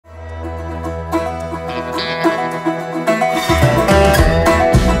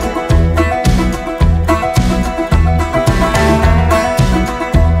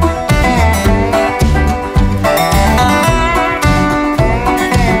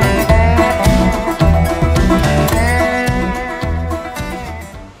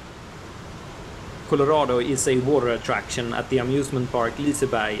Kållerado is a water attraction at the amusement park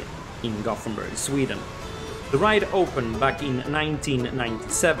Liseberg in Gothenburg, Sweden. The ride opened back in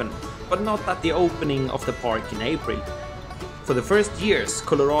 1997, but not at the opening of the park in April. For the first years,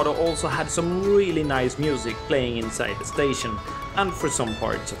 Kållerado also had some really nice music playing inside the station and for some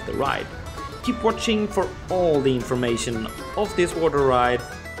parts of the ride. Keep watching for all the information of this water ride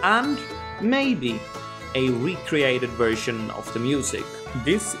and maybe a recreated version of the music.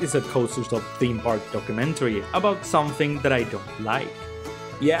 This is a Coaster Stop theme park documentary about something that I don't like.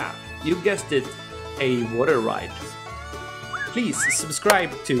 Yeah, you guessed it, a water ride. Please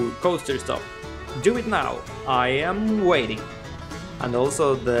subscribe to Coaster Stop. Do it now, I am waiting. And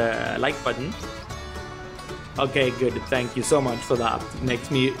also the like button. Okay, good, thank you so much for that. It makes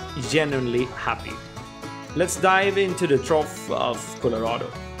me genuinely happy. Let's dive into the trough of Kållerado.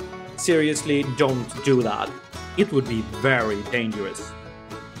 Seriously, don't do that. It would be very dangerous.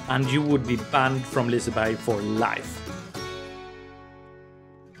 And you would be banned from Liseberg for life.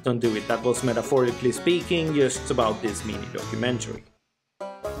 Don't do it, that was metaphorically speaking, just about this mini documentary.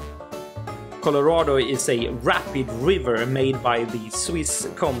 Kållerado is a rapid river made by the Swiss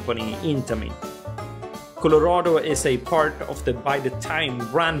company Intamin. Kållerado is a part of the by the time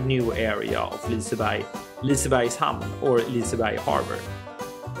brand new area of Liseberg, Lisebergs hamn or Liseberg harbor.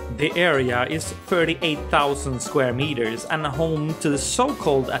 The area is 38,000 square meters and home to the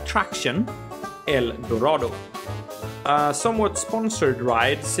so-called attraction Llerado. A somewhat sponsored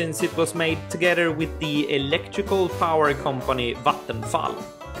ride since it was made together with the electrical power company Vattenfall.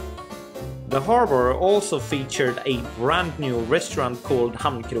 The harbor also featured a brand new restaurant called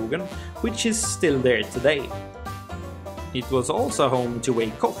Hamnkrogen, which is still there today. It was also home to a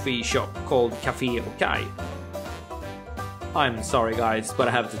coffee shop called Café OK. I'm sorry guys, but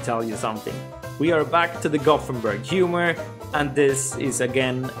I have to tell you something. We are back to the Gothenburg humor, and this is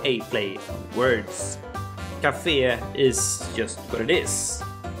again a play on words. Café is just what it is.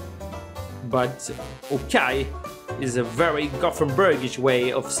 But OK is a very Gothenburgish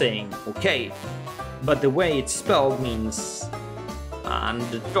way of saying okay. But the way it's spelled means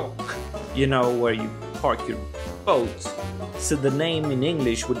and dock, you know, where you park your boat. So the name in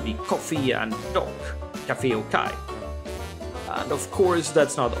English would be Coffee and Dock, Café OK. And of course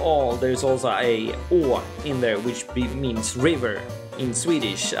that's not all, there's also a å in there which means river in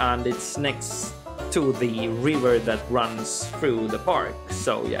Swedish, and it's next to the river that runs through the park.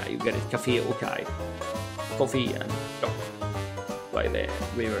 So yeah, you get it, Café OK. Coffee and dock by the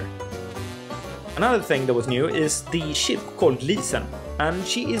river. Another thing that was new is the ship called Lisen, and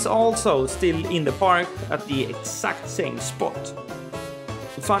she is also still in the park at the exact same spot.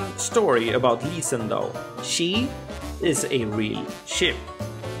 Fun story about Lisen though, she is a real ship.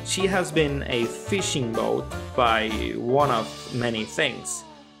 She has been a fishing boat by one of many things,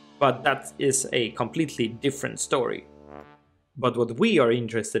 but that is a completely different story. But what we are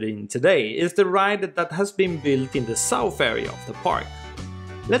interested in today is the ride that has been built in the south area of the park.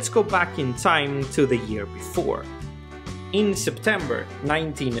 Let's go back in time to the year before. In September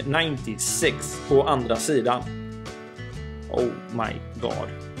 1996, på andra sidan. Oh my god.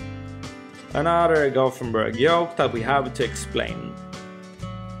 Another Gothenburg joke that we have to explain.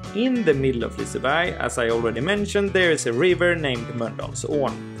 In the middle of Liseberg, as I already mentioned, there is a river named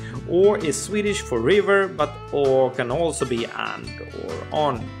Mölndalsån. Å is Swedish for river, but å can also be and or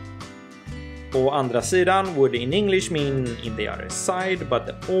on. På andra sidan would in English mean in the other side, but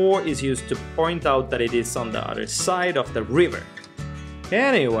the å is used to point out that it is on the other side of the river.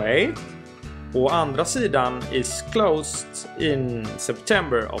 Anyway, På andra sidan is closed in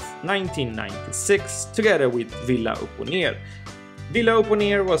September of 1996 together with Villa Upp och Ner. Villa Upp och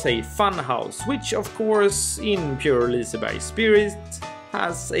Ner was a fun house, which of course in pure Liseberg spirit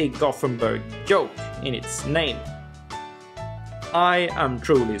has a Gothenburg joke in its name. I am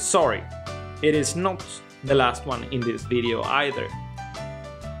truly sorry. It is not the last one in this video either.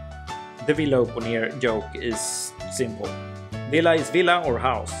 The Villa Upp och Ner joke is simple. Villa is villa or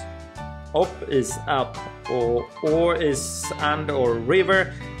house. Upp is up, or is and or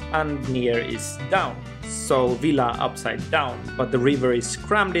river, and near is down. So villa upside down, but the river is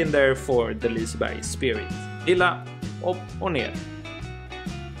crammed in there for the Liseberg spirit. Villa upp och ner.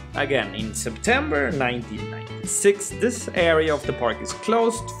 Again, in September 1996, this area of the park is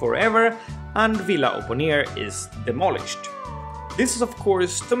closed forever and Villa upp och ner is demolished. This is of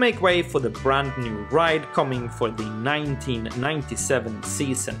course to make way for the brand new ride coming for the 1997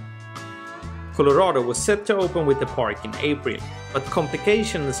 season. Kållerado was set to open with the park in April, but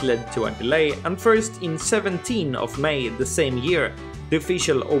complications led to a delay, and first in 17th of May the same year, the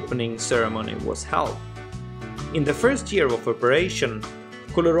official opening ceremony was held. In the first year of operation,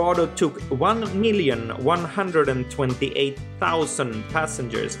 Kållerado took 1,128,000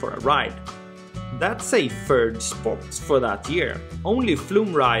 passengers for a ride. That's a third spot for that year. Only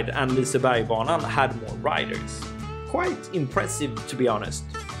Flumride and Lisebergbanan had more riders. Quite impressive, to be honest.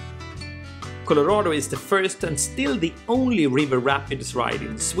 Kållerado is the first and still the only river rapids ride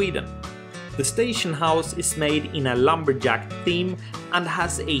in Sweden. The station house is made in a lumberjack theme and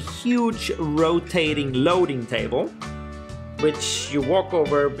has a huge rotating loading table, which you walk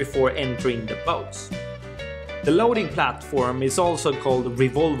over before entering the boats. The loading platform is also called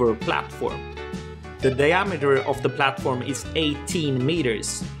revolver platform. The diameter of the platform is 18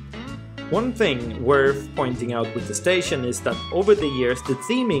 meters. One thing worth pointing out with the station is that over the years the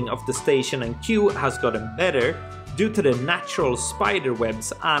theming of the station and queue has gotten better due to the natural spider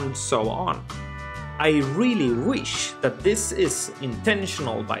webs and so on. I really wish that this is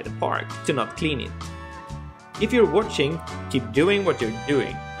intentional by the park to not clean it. If you're watching, keep doing what you're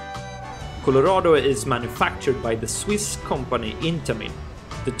doing. Kållerado is manufactured by the Swiss company Intamin.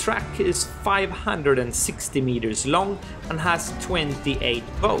 The track is 560 meters long and has 28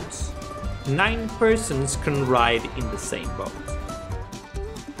 boats. 9 persons can ride in the same boat.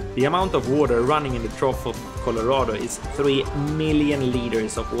 The amount of water running in the trough of Kållerado is 3 million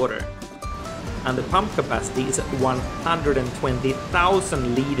liters of water. And the pump capacity is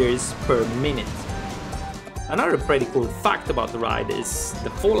 120,000 liters per minute. Another pretty cool fact about the ride is the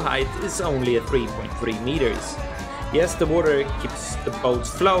fall height is only at 3.3 meters. Yes, the water keeps the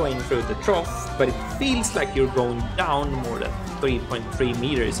boats flowing through the trough, but it feels like you're going down more than 3.3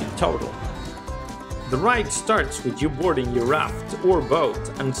 meters in total. The ride starts with you boarding your raft or boat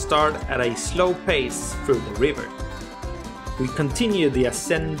and start at a slow pace through the river. We continue the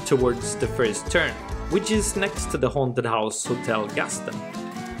ascent towards the first turn, which is next to the haunted house Hotel Gasten.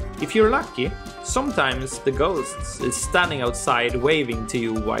 If you're lucky, sometimes the ghost is standing outside waving to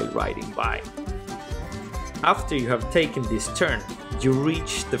you while riding by. After you have taken this turn, you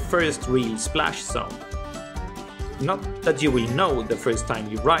reach the first real splash zone. Not that you will know the first time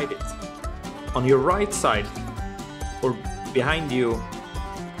you ride it. On your right side, or behind you,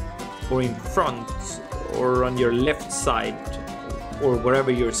 or in front, or on your left side, or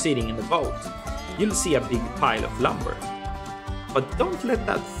wherever you're sitting in the boat, you'll see a big pile of lumber. But don't let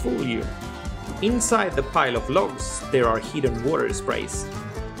that fool you. Inside the pile of logs there are hidden water sprays.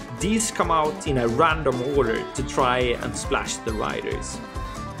 These come out in a random order to try and splash the riders.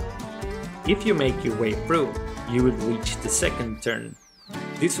 If you make your way through, you will reach the second turn.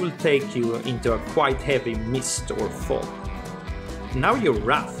 This will take you into a quite heavy mist or fog. Now your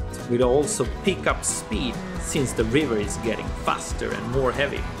raft will also pick up speed since the river is getting faster and more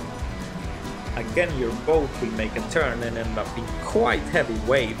heavy. Again, your boat will make a turn and end up in quite heavy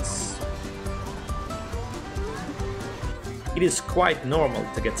waves. It is quite normal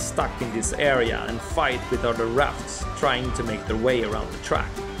to get stuck in this area and fight with other rafts trying to make their way around the track.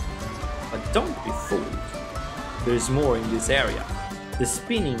 But don't be fooled. There's more in this area. The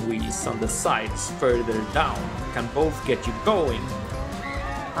spinning wheels on the sides further down can both get you going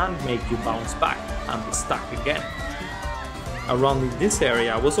and make you bounce back and be stuck again. Around in this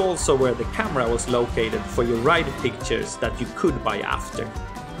area was also where the camera was located for your ride pictures that you could buy after.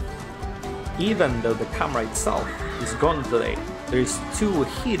 Even though the camera itself is gone today, there's 2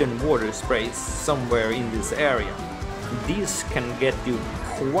 hidden water sprays somewhere in this area. These can get you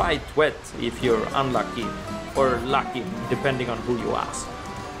quite wet if you're unlucky, or lucky, depending on who you ask.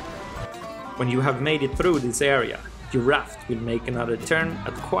 When you have made it through this area, your raft will make another turn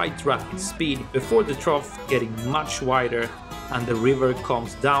at quite rapid speed before the trough getting much wider and the river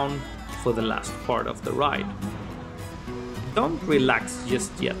calms down for the last part of the ride. Don't relax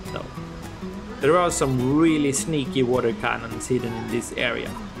just yet though. There are some really sneaky water cannons hidden in this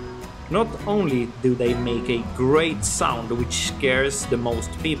area. Not only do they make a great sound which scares the most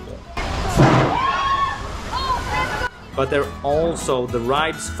people, but they're also the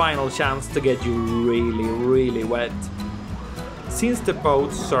ride's final chance to get you really wet. Since the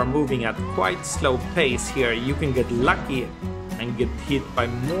boats are moving at quite slow pace here, you can get lucky and get hit by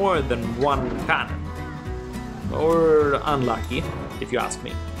more than one cannon. Or unlucky, if you ask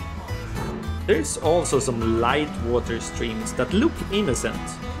me. There's also some light water streams that look innocent,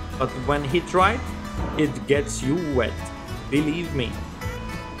 but when hit right, it gets you wet, believe me.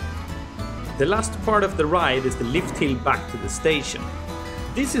 The last part of the ride is the lift hill back to the station.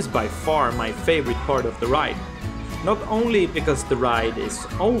 This is by far my favorite part of the ride. Not only because the ride is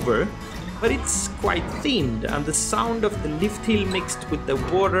over, but it's quite themed and the sound of the lift hill mixed with the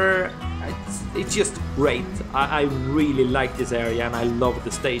water, it's just great. I really like this area and I love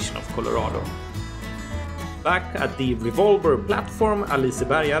the station of Kållerado. Back at the revolver platform, a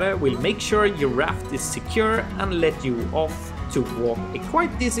Lisebergare will make sure your raft is secure and let you off to walk a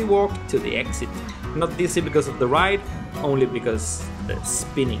quite dizzy walk to the exit. Not dizzy because of the ride, only because the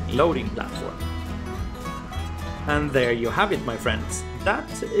spinning loading platform. And there you have it, my friends. That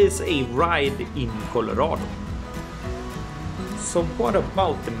is a ride in Kållerado. So what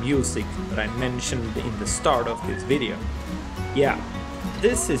about the music that I mentioned in the start of this video? Yeah,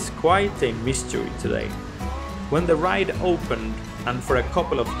 this is quite a mystery today. When the ride opened, and for a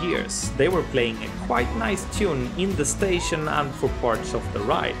couple of years, they were playing a quite nice tune in the station and for parts of the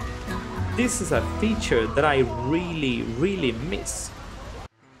ride. This is a feature that I really miss.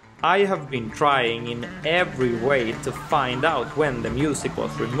 I have been trying in every way to find out when the music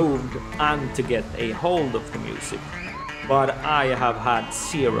was removed and to get a hold of the music, but I have had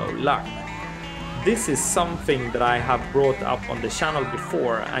zero luck. This is something that I have brought up on the channel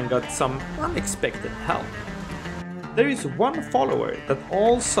before and got some unexpected help. There is one follower that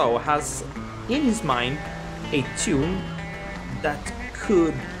also has in his mind a tune that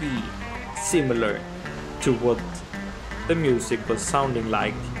could be similar to what the music was sounding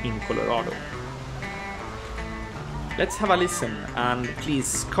like in Kållerado. Let's have a listen, and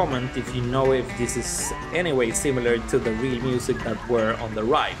please comment if you know if this is anyway similar to the real music that were on the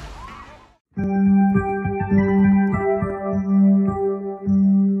ride.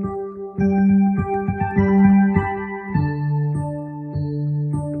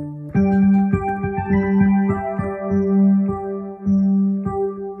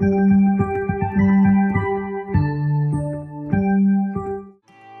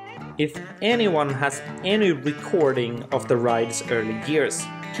 If anyone has any recording of the ride's early years,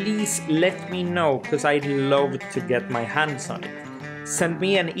 please let me know, because I'd love to get my hands on it. Send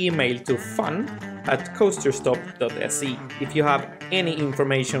me an email to fun@coasterblog.se if you have any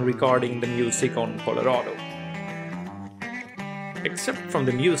information regarding the music on Kållerado. Except from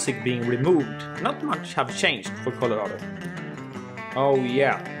the music being removed, not much have changed for Kållerado. Oh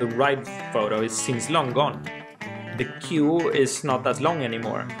yeah, the ride photo is since long gone. The queue is not as long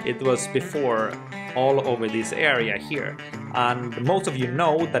anymore. It was before all over this area here, and most of you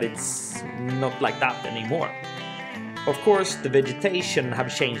know that it's not like that anymore. Of course, the vegetation have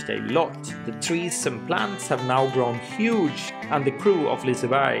changed a lot. The trees and plants have now grown huge, and the crew of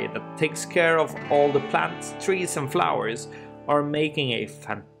Liseberg that takes care of all the plants, trees and flowers are making a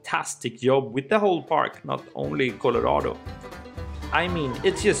fantastic job with the whole park, not only Kållerado. I mean,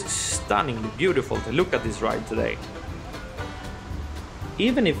 it's just stunningly beautiful to look at this ride today.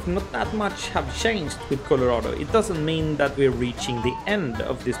 Even if not that much have changed with Kållerado, it doesn't mean that we're reaching the end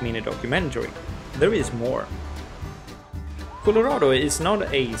of this mini documentary. There is more. Kållerado is not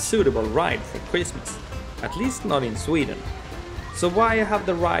a suitable ride for Christmas, at least not in Sweden. So why have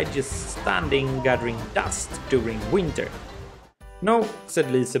the ride just standing gathering dust during winter? No, said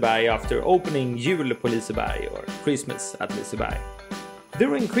Liseberg after opening Jul på Liseberg, or Christmas at Liseberg.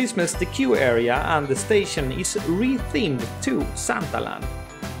 During Christmas, the queue area and the station is re-themed to Santaland.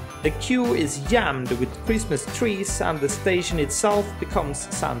 The queue is jammed with Christmas trees, and the station itself becomes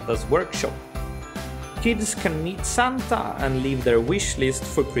Santa's workshop. Kids can meet Santa and leave their wish list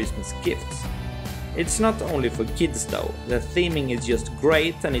for Christmas gifts. It's not only for kids though, the theming is just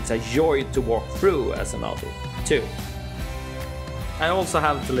great and it's a joy to walk through as an adult too. I also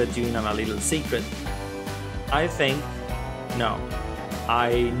have to let you in on a little secret.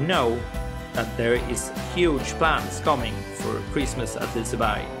 I know that there is huge plans coming for Christmas at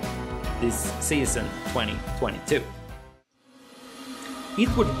Liseberg this season 2022.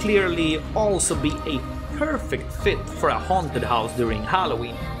 It would clearly also be a perfect fit for a haunted house during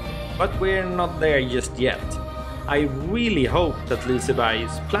Halloween, but we're not there just yet. I really hope that Liseberg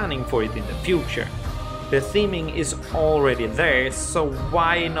is planning for it in the future. The theming is already there, so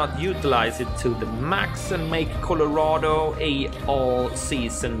why not utilize it to the max and make Kållerado a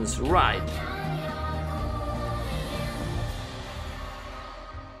all-seasons ride?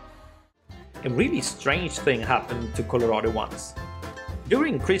 A really strange thing happened to Kållerado once.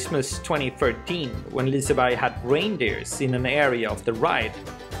 During Christmas 2013, when Liseberg had reindeers in an area of the ride,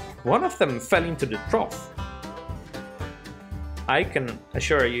 one of them fell into the trough. I can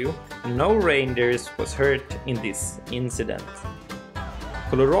assure you, no reindeers was hurt in this incident.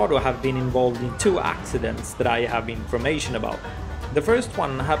 Kållerado have been involved in 2 accidents that I have information about. The first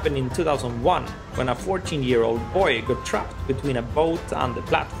one happened in 2001, when a 14-year-old boy got trapped between a boat and the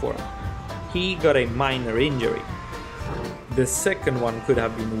platform. He got a minor injury. The second one could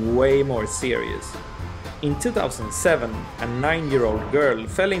have been way more serious. In 2007, a 9-year-old girl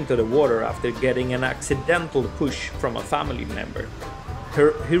fell into the water after getting an accidental push from a family member.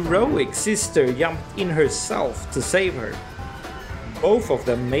 Her heroic sister jumped in herself to save her. Both of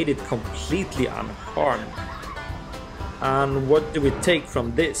them made it completely unharmed. And what do we take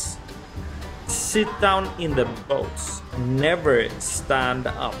from this? Sit down in the boats. Never stand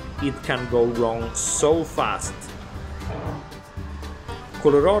up. It can go wrong so fast.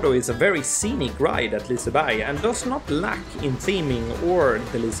 Kållerado is a very scenic ride at Liseberg and does not lack in theming or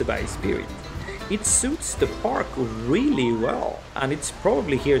the Liseberg spirit. It suits the park really well, and it's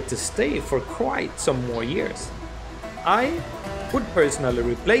probably here to stay for quite some more years. I would personally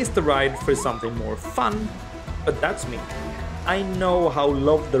replace the ride for something more fun, but that's me. I know how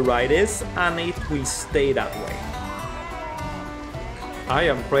loved the ride is, and it will stay that way. I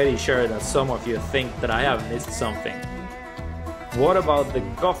am pretty sure that some of you think that I have missed something. What about the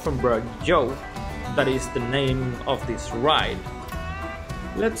Gothenburg joke that is the name of this ride?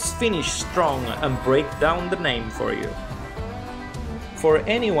 Let's finish strong and break down the name for you. For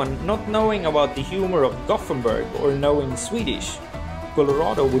anyone not knowing about the humor of Gothenburg or knowing Swedish,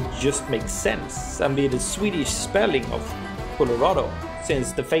 Kållerado would just make sense and be the Swedish spelling of Kållerado,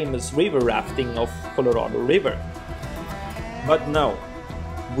 since the famous river rafting of Kållerado River. But no,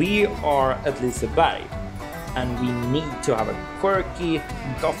 we are at Liseberg, and we need to have a quirky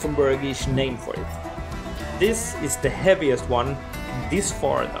Gothenburgish name for it. This is the heaviest one this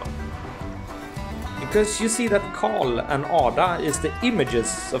far though. Because you see that Karl and Ada is the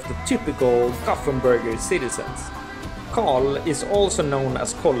images of the typical Gothenburger citizens. Karl is also known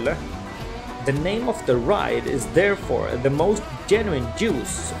as Kolle. The name of the ride is therefore the most genuine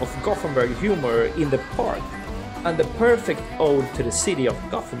juice of Gothenburg humor in the park, and the perfect ode to the city of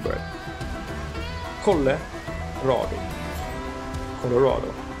Gothenburg. Kållerado.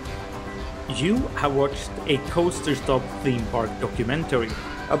 Kållerado. You have watched a Coaster Stop theme park documentary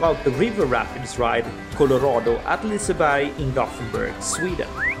about the river rapids ride Kållerado at Liseberg in Gothenburg, Sweden.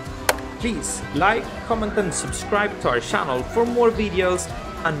 Please like, comment and subscribe to our channel for more videos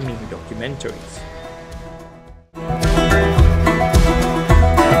and mini documentaries.